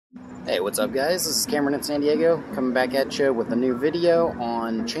Hey, what's up guys? This is Cameron in San Diego, coming back at you with a new video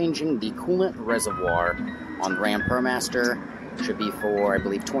on changing the coolant reservoir on RAM Promaster. Should be for, I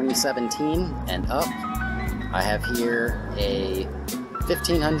believe, 2017 and up. I have here a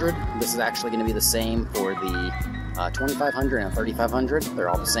 1500. This is actually going to be the same for the 2500 and 3500. They're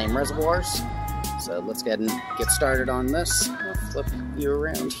all the same reservoirs. So let's get started on this. I'll flip you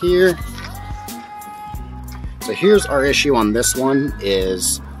around here. So here's our issue on this one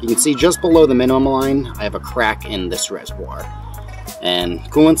is, you can see just below the minimum line, I have a crack in this reservoir. And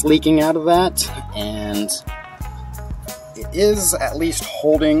coolant's leaking out of that, and it is at least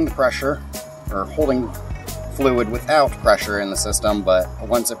holding the pressure, or holding fluid without pressure in the system, but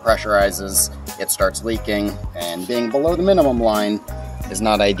once it pressurizes, it starts leaking, and being below the minimum line is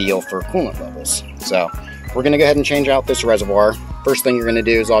not ideal for coolant levels. So we're gonna go ahead and change out this reservoir. First thing you're gonna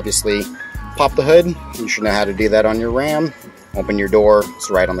do is obviously pop the hood. You should know how to do that on your RAM. Open your door, it's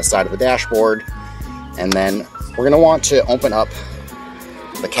right on the side of the dashboard. And then we're gonna want to open up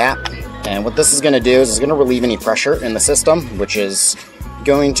the cap. And what this is gonna do is it's gonna relieve any pressure in the system, which is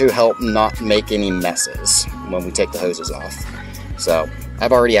going to help not make any messes when we take the hoses off. So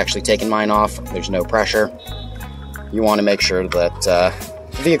I've already actually taken mine off. There's no pressure. You wanna make sure that the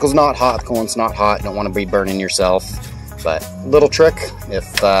vehicle's not hot, the coolant's not hot. You don't wanna be burning yourself. But little trick,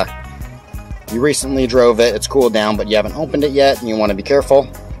 if you recently drove it, it's cooled down, but you haven't opened it yet, and you want to be careful.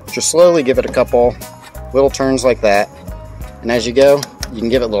 Just slowly give it a couple little turns like that. And as you go, you can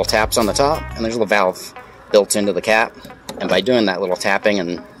give it little taps on the top, and there's a little valve built into the cap. And by doing that little tapping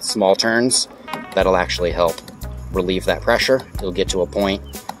and small turns, that'll actually help relieve that pressure. It'll get to a point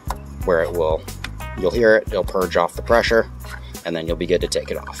where you'll hear it, it'll purge off the pressure, and then you'll be good to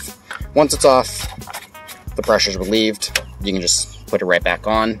take it off. Once it's off, the pressure's relieved, you can just put it right back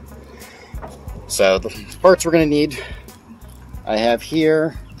on. So the parts we're going to need, I have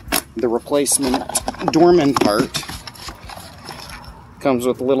here the replacement doorman part. Comes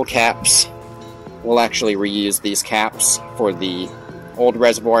with little caps. We'll actually reuse these caps for the old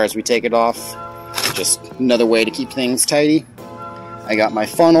reservoir as we take it off. Just another way to keep things tidy. I got my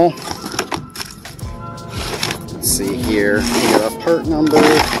funnel. Let's see here, we got a part number.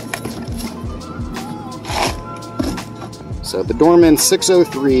 So the Dorman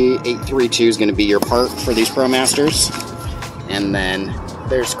 603832 is going to be your part for these ProMasters. And then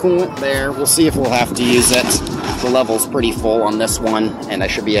there's coolant there. We'll see if we'll have to use it. The level's pretty full on this one, and I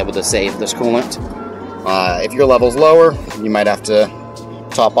should be able to save this coolant. If your level's lower, you might have to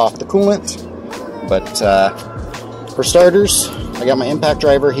top off the coolant. But for starters, I got my impact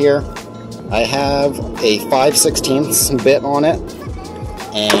driver here. I have a 5/16 bit on it,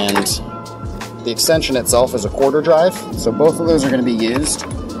 and the extension itself is a quarter drive, so both of those are going to be used.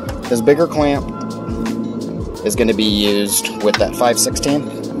 This bigger clamp is going to be used with that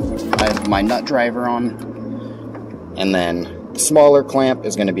 5/16. I have my nut driver on, and then the smaller clamp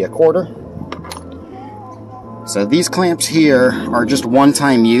is going to be a quarter. So these clamps here are just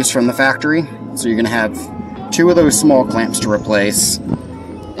one-time use from the factory, so you're going to have two of those small clamps to replace,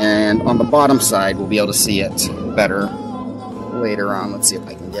 and on the bottom side we'll be able to see it better later on. Let's see if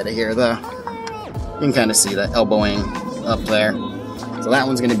I can get it here though. You can kind of see that elbowing up there. So that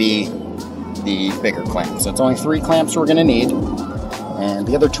one's going to be the bigger clamp. So it's only 3 clamps we're going to need. And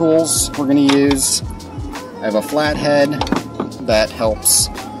the other tools we're going to use, I have a flathead that helps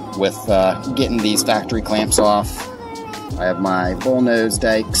with getting these factory clamps off. I have my bullnose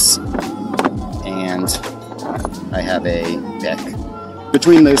dikes, and I have a pick.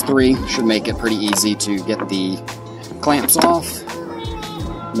 Between those 3 should make it pretty easy to get the clamps off.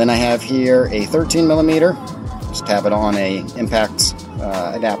 Then I have here a 13mm, just have it on a impact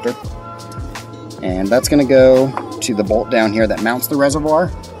adapter, and that's going to go to the bolt down here that mounts the reservoir.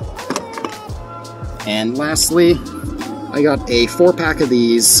 And lastly, I got a 4-pack of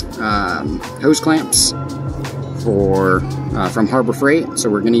these hose clamps from Harbor Freight. So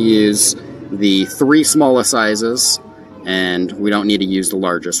we're going to use the 3 smallest sizes, and we don't need to use the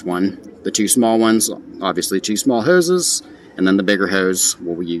largest one. The 2 small ones, obviously 2 small hoses. And then the bigger hose,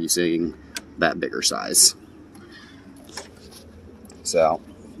 we'll be using that bigger size. So,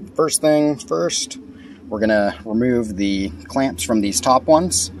 first things first, we're going to remove the clamps from these top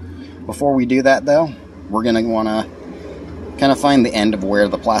ones. Before we do that though, we're going to want to kind of find the end of where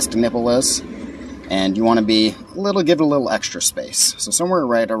the plastic nipple is. And you want to give it a little extra space. So somewhere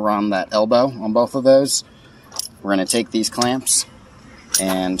right around that elbow on both of those, we're going to take these clamps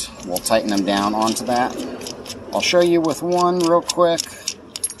and we'll tighten them down onto that. I'll show you with one real quick.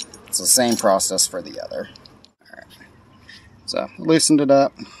 It's the same process for the other. Alright. So, loosened it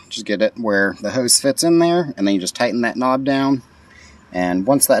up. Just get it where the hose fits in there, and then you just tighten that knob down. And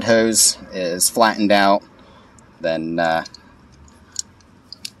once that hose is flattened out, then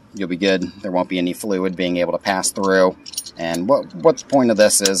you'll be good. There won't be any fluid being able to pass through. And what the point of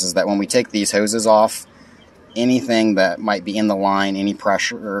this is that when we take these hoses off, anything that might be in the line, any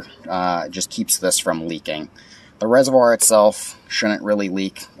pressure, just keeps this from leaking. The reservoir itself shouldn't really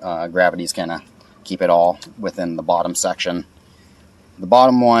leak. Gravity's kind of keep it all within the bottom section. The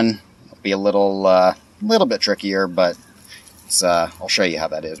bottom one will be a little bit trickier, but I'll show you how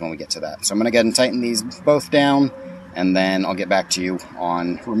that is when we get to that. So I'm going to go ahead and tighten these both down, and then I'll get back to you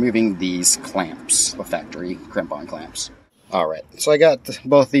on removing these clamps, the factory crimp-on clamps. Alright, so I got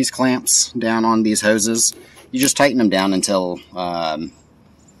both these clamps down on these hoses. You just tighten them down until kind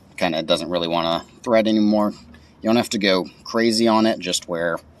of doesn't really want to thread anymore. You don't have to go crazy on it, just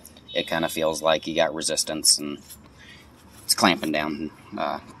where it kind of feels like you got resistance and it's clamping down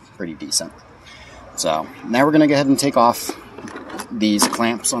pretty decent. So now we're going to go ahead and take off these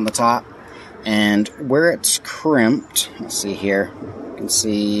clamps on the top, and where it's crimped, let's see here, you can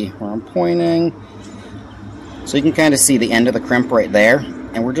see where I'm pointing, so you can kind of see the end of the crimp right there,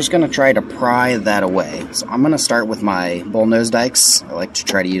 and we're just going to try to pry that away. So I'm going to start with my bullnose dikes. I like to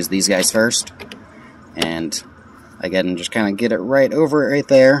try to use these guys first, and again, just kind of get it right over it right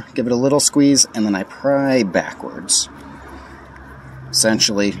there, give it a little squeeze, and then I pry backwards.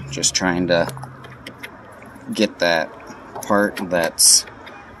 Essentially, just trying to get that part that's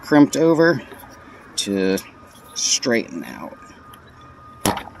crimped over to straighten out.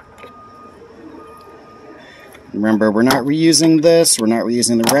 Remember, we're not reusing this, we're not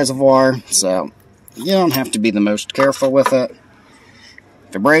reusing the reservoir, so you don't have to be the most careful with it.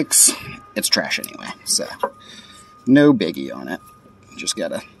 If it breaks, it's trash anyway, so no biggie on it. Just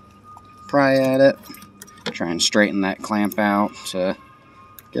gotta pry at it, try and straighten that clamp out to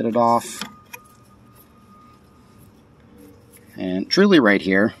get it off. And truly right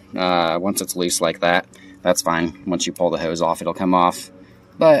here, once it's loose like that, that's fine. Once you pull the hose off, it'll come off.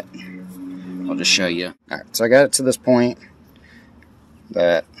 But I'll just show you. Alright, so I got it to this point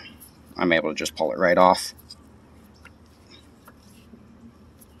that I'm able to just pull it right off.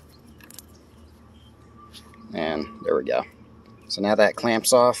 And there we go. So now that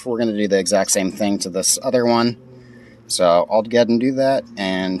clamps off, we're going to do the exact same thing to this other one. So I'll go ahead and do that,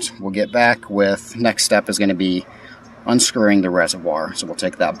 and we'll get back with, next step is going to be unscrewing the reservoir. So we'll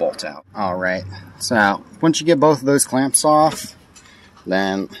take that bolt out. Alright, so once you get both of those clamps off,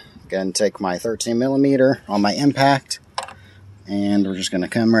 then go ahead and take my 13mm on my impact, and we're just going to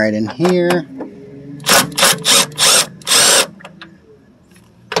come right in here.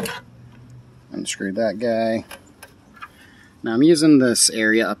 Unscrew that guy. Now I'm using this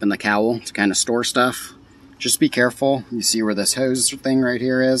area up in the cowl to kind of store stuff. Just be careful. You see where this hose thing right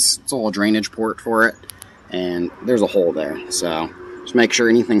here is? It's a little drainage port for it, and there's a hole there. So just make sure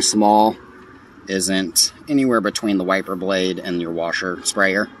anything small isn't anywhere between the wiper blade and your washer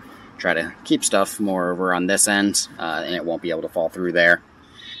sprayer. Try to keep stuff more over on this end, and it won't be able to fall through there.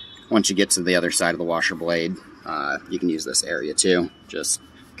 Once you get to the other side of the washer blade, you can use this area too. Just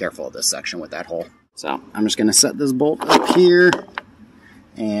careful of this section with that hole. So I'm just going to set this bolt up here,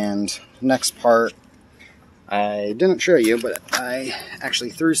 and next part I didn't show you, but I actually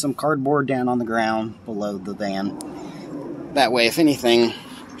threw some cardboard down on the ground below the van. That way, if anything,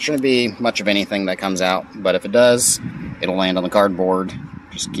 shouldn't be much of anything that comes out, but if it does, it'll land on the cardboard.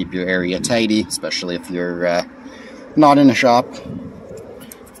 Just keep your area tidy, especially if you're not in a shop.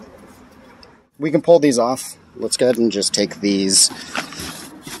 We can pull these off. Let's go ahead and just take these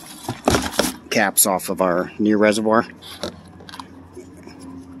caps off of our new reservoir.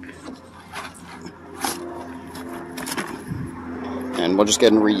 And we'll just go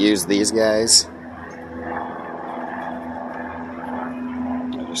ahead and reuse these guys.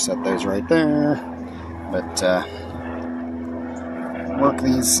 I'll just set those right there. But work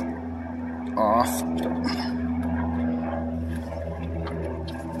these off.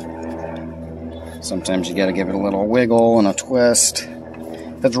 Sometimes you gotta give it a little wiggle and a twist.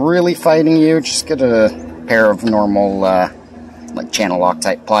 If it's really fighting you, just get a pair of normal like channel lock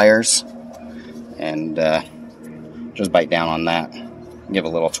type pliers and just bite down on that. Give a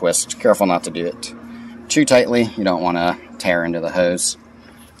little twist. Careful not to do it too tightly. You don't want to tear into the hose.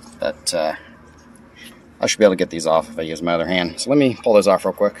 But I should be able to get these off if I use my other hand. So let me pull those off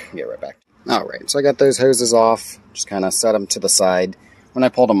real quick and get right back. Alright, so I got those hoses off. Just kind of set them to the side. When I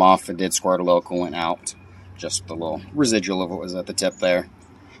pulled them off, it did squirt a little coolant out. Just a little residual of what was at the tip there.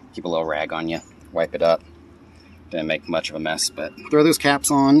 Keep a little rag on you. Wipe it up. Didn't make much of a mess, but throw those caps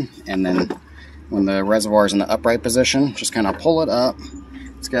on, and then when the reservoir is in the upright position, just kind of pull it up.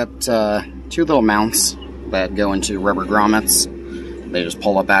 It's got two little mounts that go into rubber grommets, they just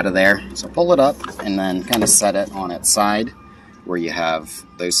pull up out of there. So pull it up and then kind of set it on its side where you have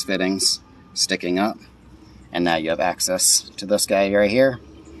those fittings sticking up. And now you have access to this guy right here.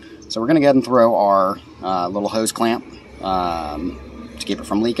 So we're going to go ahead and throw our little hose clamp to keep it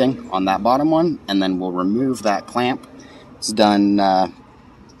from leaking on that bottom one. And then we'll remove that clamp. It's done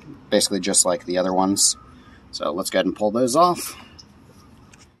basically just like the other ones. So let's go ahead and pull those off.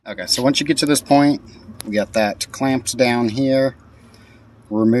 Okay, so once you get to this point, we got that clamped down here.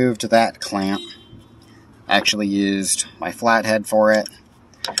 Removed that clamp. Actually used my flathead for it.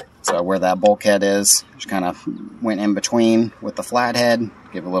 So where that bulkhead is, just kind of went in between with the flathead.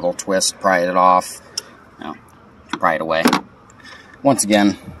 Give a little twist, pry it off. Pry it away. Once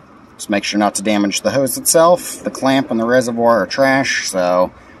again, just make sure not to damage the hose itself. The clamp and the reservoir are trash,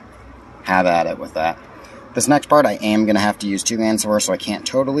 so have at it with that. This next part I am going to have to use two hands for, so I can't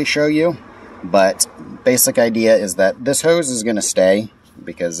totally show you. But basic idea is that this hose is going to stay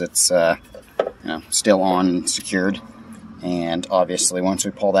because it's still on and secured. And obviously once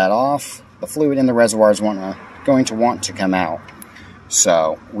we pull that off, the fluid in the reservoir is going to want to come out.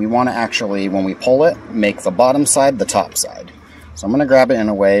 So we want to actually, when we pull it, make the bottom side the top side. So I'm going to grab it in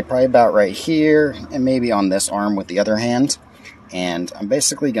a way, probably about right here, and maybe on this arm with the other hand. And I'm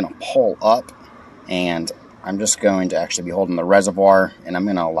basically going to pull up, and I'm just going to actually be holding the reservoir, and I'm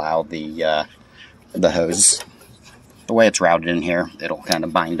going to allow the hose, the way it's routed in here, it'll kind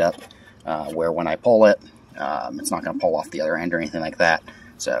of bind up where when I pull it, it's not going to pull off the other end or anything like that.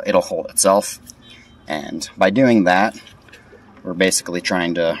 So it'll hold itself. And by doing that, we're basically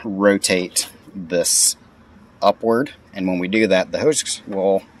trying to rotate this upward. And when we do that, the hose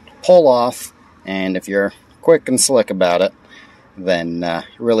will pull off. And if you're quick and slick about it, then you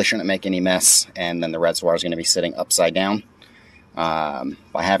really shouldn't make any mess. And then the reservoir is going to be sitting upside down. By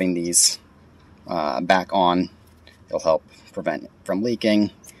having these back on, it'll help prevent it from leaking.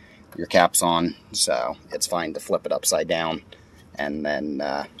 Your cap's on, so it's fine to flip it upside down. And then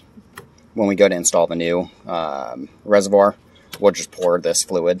when we go to install the new reservoir, we'll just pour this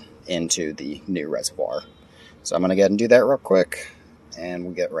fluid into the new reservoir. So I'm going to go ahead and do that real quick, and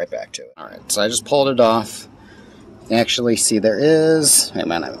we'll get right back to it. Alright, so I just pulled it off. You can actually see there is, I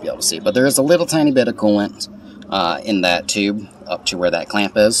might not be able to see, but there is a little tiny bit of coolant in that tube up to where that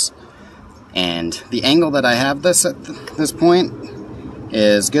clamp is. And the angle that I have this at this point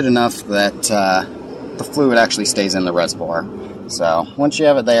is good enough that the fluid actually stays in the reservoir. So once you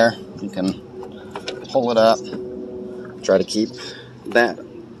have it there, you can pull it up, try to keep that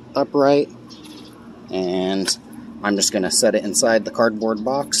upright, and I'm just going to set it inside the cardboard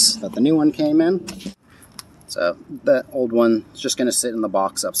box that the new one came in. So that old one is just going to sit in the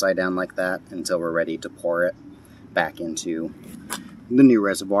box upside down like that until we're ready to pour it back into the new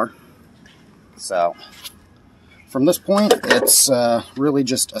reservoir. So from this point, it's really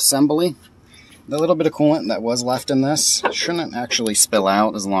just assembly. The little bit of coolant that was left in this shouldn't actually spill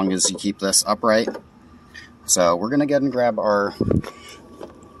out as long as you keep this upright. So we're going to go ahead and grab our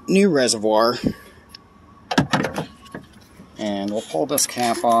new reservoir, and we'll pull this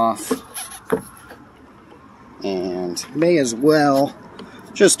cap off, and may as well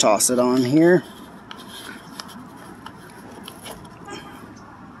just toss it on here.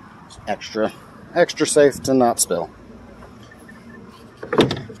 Extra safe to not spill.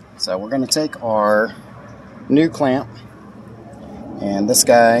 So we're going to take our new clamp, and this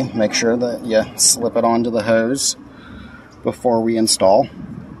guy, make sure that you slip it onto the hose before we install,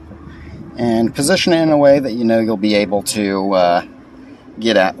 and position it in a way that you know you'll be able to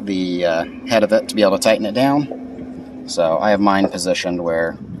get at the head of it to be able to tighten it down. So I have mine positioned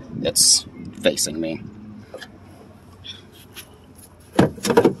where it's facing me.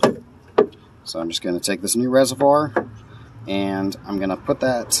 So I'm just going to take this new reservoir, and I'm going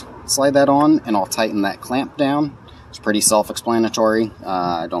to slide that on, and I'll tighten that clamp down. It's pretty self-explanatory.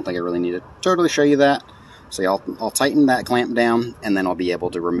 I don't think I really need to totally show you that. So I'll tighten that clamp down, and then I'll be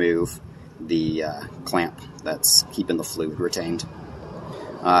able to remove the clamp that's keeping the fluid retained.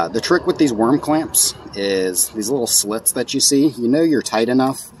 The trick with these worm clamps is these little slits that you see. You know you're tight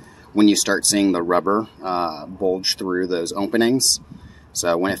enough when you start seeing the rubber bulge through those openings.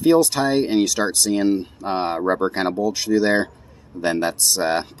 So when it feels tight and you start seeing rubber kind of bulge through there, then that's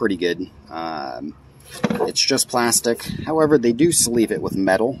pretty good. It's just plastic. However, they do sleeve it with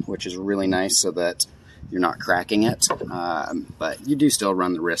metal, which is really nice so that you're not cracking it. But you do still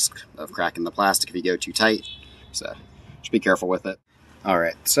run the risk of cracking the plastic if you go too tight. So just be careful with it.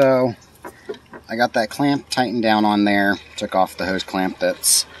 Alright, so I got that clamp tightened down on there. Took off the hose clamp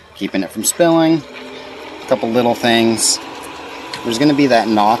that's keeping it from spilling. A couple little things. There's going to be that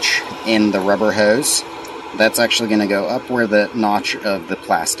notch in the rubber hose, that's actually going to go up where the notch of the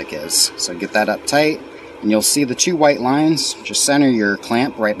plastic is. So get that up tight, and you'll see the two white lines. Just center your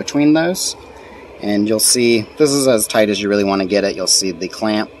clamp right between those, and you'll see this is as tight as you really want to get it. You'll see the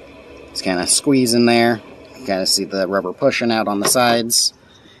clamp, it's kind of squeeze in there. You kind of see the rubber pushing out on the sides,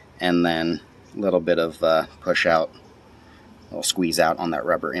 and then a little bit of push out, a little squeeze out on that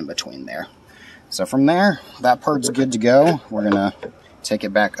rubber in between there. So from there, that part's good to go. We're going to take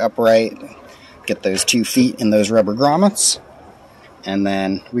it back upright, get those 2 feet in those rubber grommets, and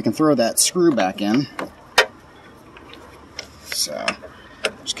then we can throw that screw back in. So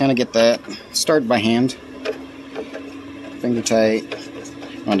just kind of get that started by hand, finger tight.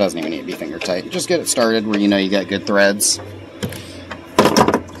 Well, it doesn't even need to be finger tight. Just get it started where you know you got good threads.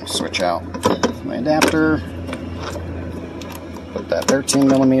 Switch out my adapter, put that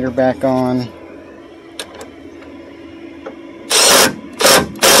 13mm back on.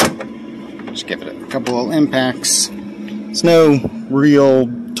 Just give it a couple of impacts. There's no real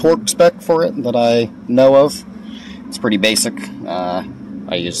torque spec for it that I know of. It's pretty basic.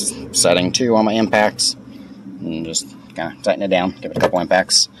 I use setting 2 on my impacts and just kind of tighten it down, give it a couple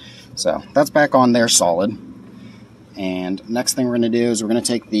impacts. So that's back on there solid. And next thing we're going to do is we're going to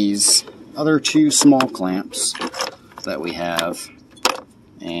take these other 2 small clamps that we have,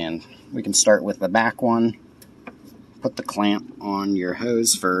 and we can start with the back one. Put the clamp on your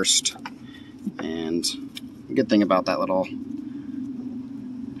hose first, and the good thing about that little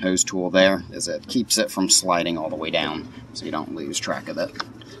hose tool there is it keeps it from sliding all the way down so you don't lose track of it.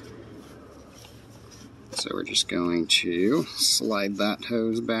 So we're just going to slide that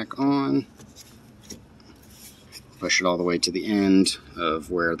hose back on, push it all the way to the end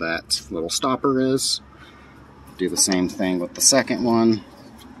of where that little stopper is. Do the same thing with the second one.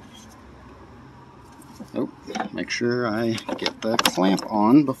 Oh, make sure I get the clamp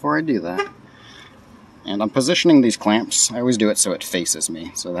on before I do that. And I'm positioning these clamps, I always do it so it faces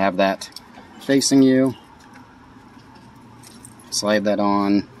me. So have that facing you. Slide that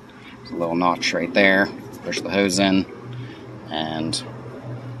on. There's a little notch right there. Push the hose in, and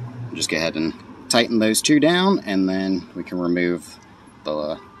just go ahead and tighten those 2 down, and then we can remove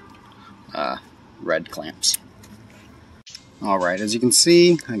the red clamps. Alright, as you can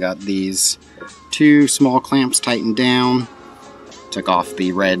see, I got these 2 small clamps tightened down. Took off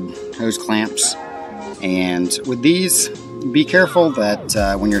the red hose clamps. And with these, be careful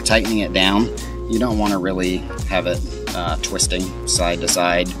that when you're tightening it down, you don't want to really have it twisting side to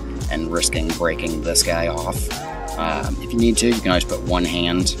side and risking breaking this guy off. If you need to, you can always put one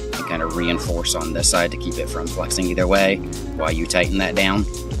hand and kind of reinforce on this side to keep it from flexing either way while you tighten that down.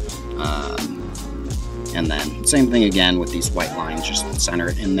 And then same thing again with these white lines, just center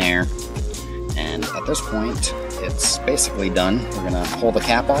it in there. And at this point, it's basically done. We're gonna pull the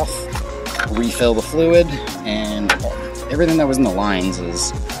cap off, refill the fluid, and everything that was in the lines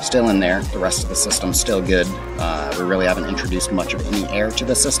is still in there. The rest of the system's still good. We really haven't introduced much of any air to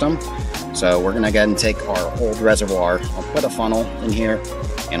the system. So we're gonna go ahead and take our old reservoir. I'll put a funnel in here,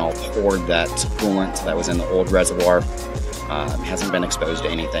 and I'll pour that coolant that was in the old reservoir. It hasn't been exposed to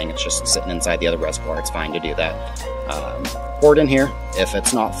anything. It's just sitting inside the other reservoir. It's fine to do that. Pour it in here. If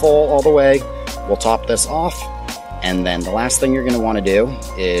it's not full all the way, we'll top this off. And then the last thing you're going to want to do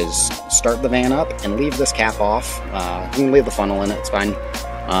is start the van up and leave this cap off. You can leave the funnel in it, it's fine.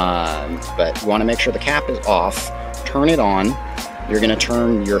 But you want to make sure the cap is off. Turn it on. You're going to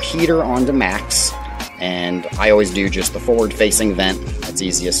turn your heater on to max. And I always do just the forward-facing vent. It's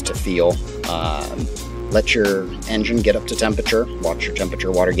easiest to feel. Let your engine get up to temperature. Watch your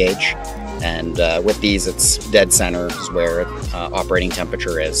temperature water gauge. And with these, it's dead center is where operating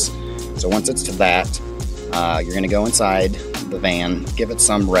temperature is. So once it's to that, you're going to go inside the van, give it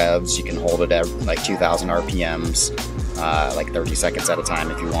some revs. You can hold it at like 2,000 RPMs, like 30 seconds at a time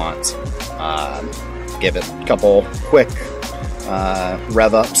if you want. Give it a couple quick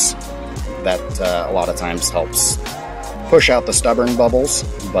rev ups. That a lot of times helps push out the stubborn bubbles.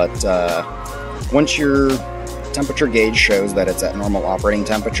 But once your temperature gauge shows that it's at normal operating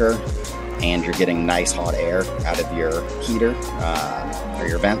temperature and you're getting nice hot air out of your heater or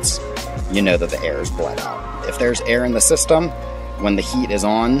your vents, you know that the air is bled out. If there's air in the system, when the heat is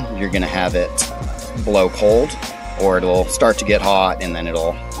on, you're going to have it blow cold, or it'll start to get hot and then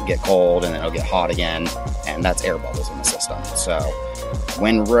it'll get cold and then it'll get hot again, and that's air bubbles in the system. So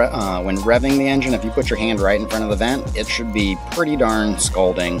when revving the engine, if you put your hand right in front of the vent, it should be pretty darn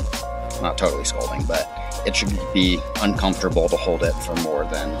scalding. Not totally scalding, but it should be uncomfortable to hold it for more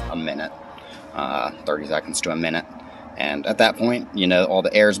than a minute, 30 seconds to a minute. And at that point, you know all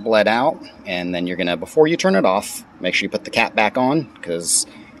the air's bled out, and then you're gonna, before you turn it off, make sure you put the cap back on, because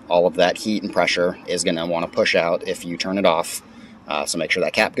all of that heat and pressure is going to want to push out if you turn it off. So make sure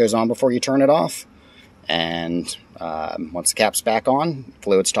that cap goes on before you turn it off. And once the cap's back on,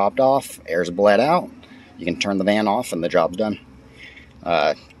 fluid's topped off, air's bled out, you can turn the van off and the job's done.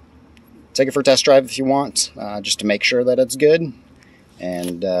 Take it for a test drive if you want, just to make sure that it's good,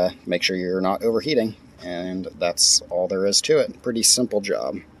 and make sure you're not overheating. And that's all there is to it. Pretty simple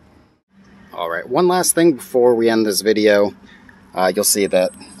job. Alright, one last thing before we end this video. You'll see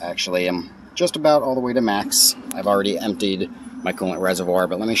that actually I'm just about all the way to max. I've already emptied my coolant reservoir,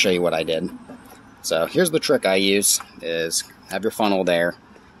 but let me show you what I did. So here's the trick I use, is have your funnel there,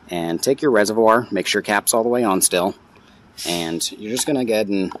 and take your reservoir, make sure cap's all the way on still, and you're just going to go ahead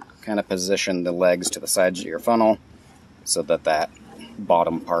and kind of position the legs to the sides of your funnel so that that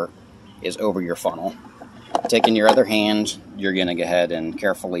bottom part is over your funnel. Taking your other hand, you're going to go ahead and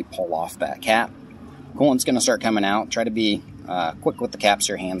carefully pull off that cap. Coolant's going to start coming out. Try to be quick with the cap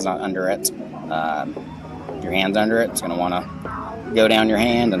so your hand's not under it. If your hand's under it, it's going to want to go down your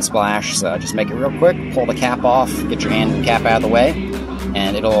hand and splash. So just make it real quick. Pull the cap off. Get your hand and cap out of the way.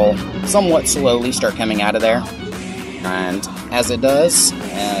 And it'll somewhat slowly start coming out of there. And as it does, you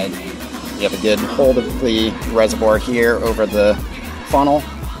have a good hold of the reservoir here over the funnel.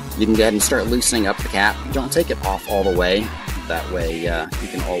 You can go ahead and start loosening up the cap. Don't take it off all the way. That way you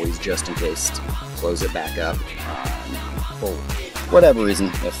can always, just in case, close it back up. For whatever reason,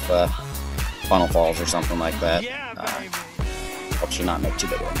 if funnel falls or something like that, helps you not make too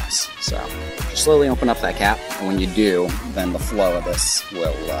big of a mess. So just slowly open up that cap, and when you do, then the flow of this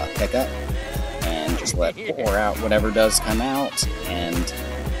will pick up, and just let it pour out whatever does come out. And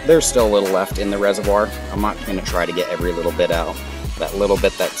there's still a little left in the reservoir. I'm not going to try to get every little bit out. That little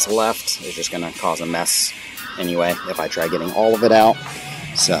bit that's left is just going to cause a mess anyway if I try getting all of it out.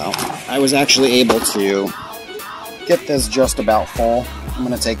 So I was actually able to get this just about full. I'm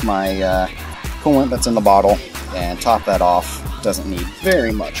going to take my coolant that's in the bottle and top that off. Doesn't need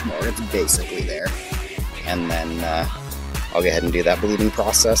very much more. It's basically there. And then I'll go ahead and do that bleeding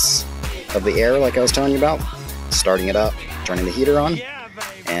process of the air like I was telling you about. Starting it up, turning the heater on,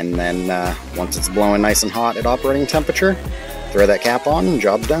 and then once it's blowing nice and hot at operating temperature, throw that cap on and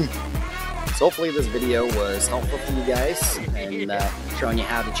job's done. So hopefully this video was helpful for you guys, and showing you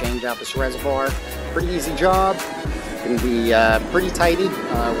how to change out this reservoir. Pretty easy job. Can be pretty tidy with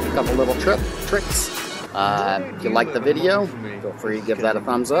a couple little tricks. If you like the video, feel free to give that a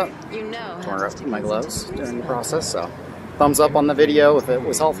thumbs up. Torn up my gloves during the process, so thumbs up on the video if it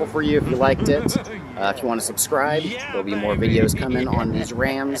was helpful for you, if you liked it. If you want to subscribe, there'll be more videos coming on these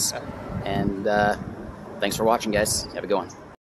RAMs. And thanks for watching, guys. Have a good one.